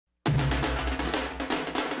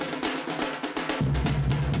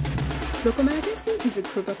Bloco Malagasy is a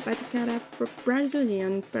group of batucada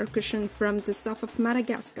Brazilian percussion from the south of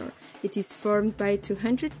Madagascar. It is formed by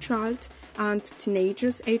 200 children and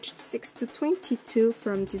teenagers aged 6 to 22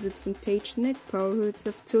 from disadvantaged neighborhoods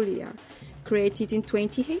of Tulia. Created in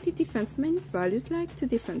 2008, it defends many values like to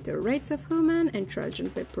defend the rights of women and children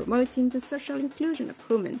by promoting the social inclusion of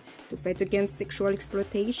women, to fight against sexual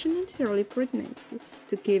exploitation and early pregnancy,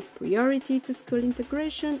 to give priority to school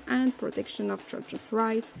integration and protection of children's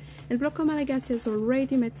rights, and Bloco Malagasy has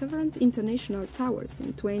already made several international tours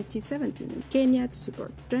in 2017 in Kenya to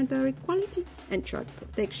support gender equality and child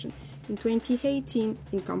protection, in 2018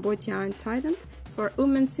 in Cambodia and Thailand for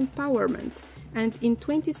women's empowerment, and in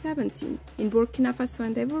 2017 in Burkina Faso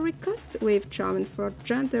and Ivory Coast with Chairman for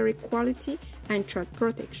Gender Equality and Child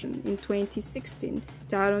Protection, in 2016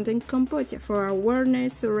 Thailand and Cambodia for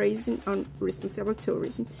awareness raising on responsible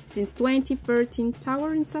tourism. Since 2013,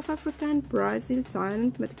 tour in South Africa and Brazil,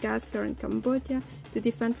 Thailand, Madagascar and Cambodia to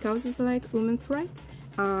defend causes like women's rights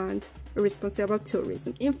and responsible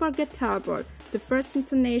tourism. Unforgettable, the first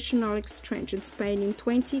international exchange in Spain in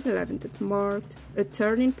 2011 that marked a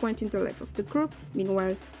turning point in the life of the group.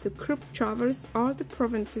 Meanwhile, the group travels all the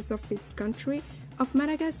provinces of its country of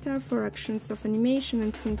Madagascar for actions of animation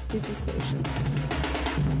and synthesization.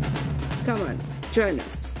 Come on, join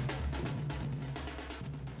us!